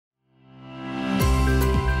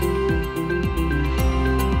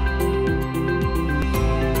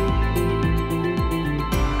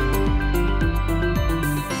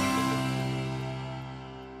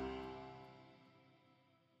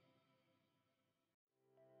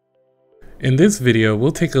In this video,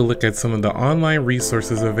 we'll take a look at some of the online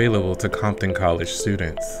resources available to Compton College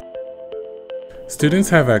students. Students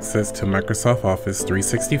have access to Microsoft Office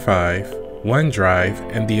 365, OneDrive,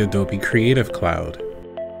 and the Adobe Creative Cloud.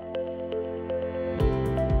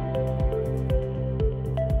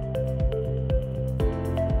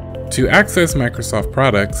 To access Microsoft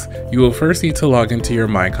products, you will first need to log into your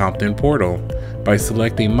My Compton portal by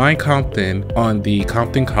selecting My Compton on the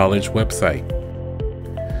Compton College website.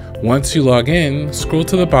 Once you log in, scroll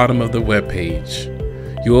to the bottom of the web page.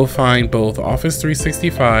 You will find both Office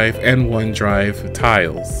 365 and OneDrive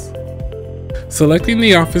tiles. Selecting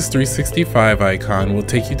the Office 365 icon will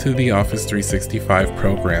take you to the Office 365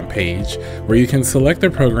 program page, where you can select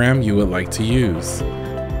the program you would like to use.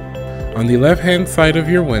 On the left-hand side of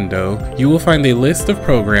your window, you will find a list of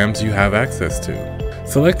programs you have access to.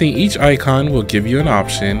 Selecting each icon will give you an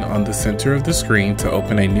option on the center of the screen to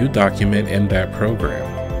open a new document in that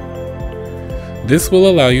program. This will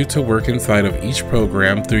allow you to work inside of each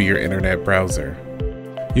program through your internet browser.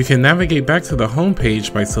 You can navigate back to the home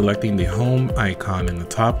page by selecting the home icon in the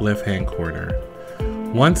top left-hand corner.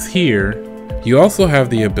 Once here, you also have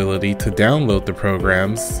the ability to download the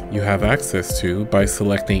programs you have access to by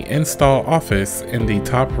selecting Install Office in the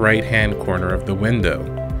top right-hand corner of the window.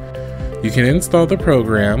 You can install the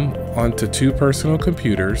program onto two personal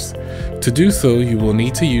computers. To do so, you will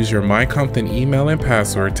need to use your My Compton email and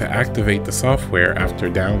password to activate the software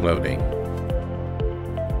after downloading.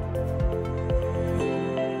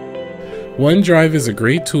 OneDrive is a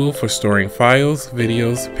great tool for storing files,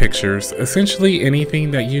 videos, pictures, essentially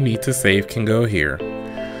anything that you need to save can go here.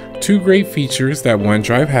 Two great features that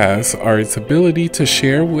OneDrive has are its ability to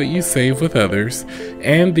share what you save with others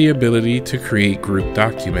and the ability to create group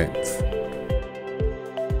documents.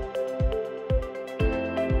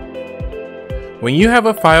 When you have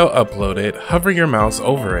a file uploaded, hover your mouse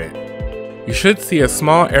over it. You should see a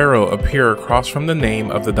small arrow appear across from the name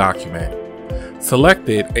of the document. Select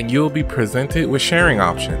it and you will be presented with sharing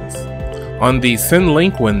options. On the Send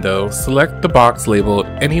Link window, select the box labeled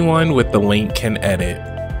Anyone with the link can edit.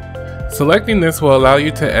 Selecting this will allow you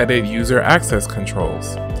to edit user access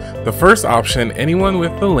controls. The first option, Anyone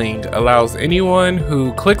with the link, allows anyone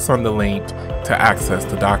who clicks on the link to access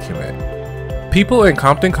the document. People in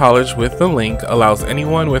Compton College with the link allows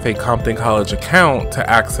anyone with a Compton College account to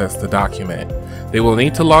access the document. They will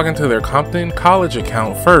need to log into their Compton College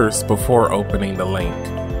account first before opening the link.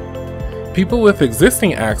 People with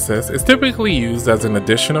existing access is typically used as an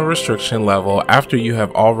additional restriction level after you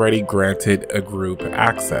have already granted a group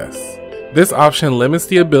access. This option limits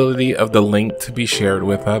the ability of the link to be shared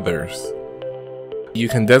with others. You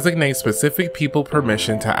can designate specific people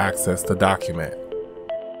permission to access the document.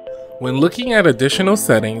 When looking at additional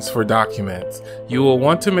settings for documents, you will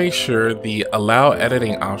want to make sure the Allow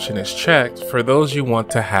Editing option is checked for those you want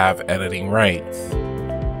to have editing rights.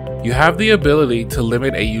 You have the ability to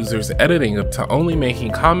limit a user's editing up to only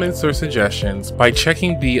making comments or suggestions by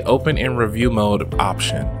checking the Open in Review Mode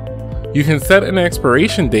option. You can set an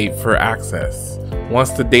expiration date for access. Once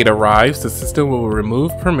the date arrives, the system will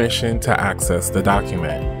remove permission to access the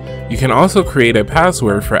document. You can also create a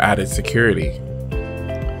password for added security.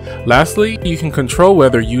 Lastly, you can control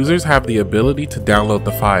whether users have the ability to download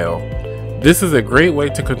the file. This is a great way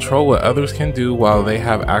to control what others can do while they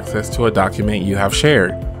have access to a document you have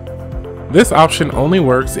shared. This option only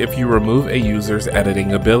works if you remove a user's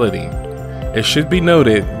editing ability. It should be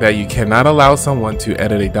noted that you cannot allow someone to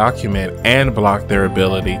edit a document and block their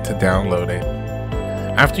ability to download it.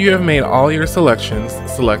 After you have made all your selections,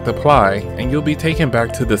 select Apply, and you'll be taken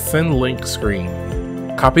back to the Send Link screen.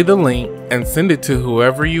 Copy the link and send it to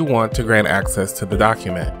whoever you want to grant access to the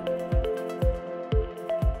document.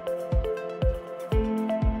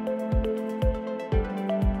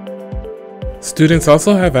 Students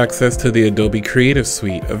also have access to the Adobe Creative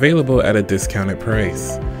Suite, available at a discounted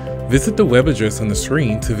price. Visit the web address on the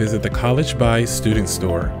screen to visit the College Buys student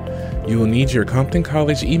store. You will need your Compton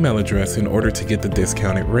College email address in order to get the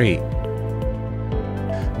discounted rate.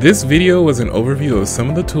 This video was an overview of some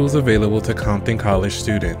of the tools available to Compton College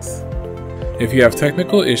students. If you have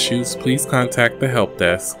technical issues, please contact the help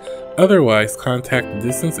desk. Otherwise, contact the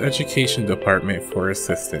Distance Education Department for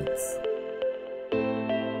assistance.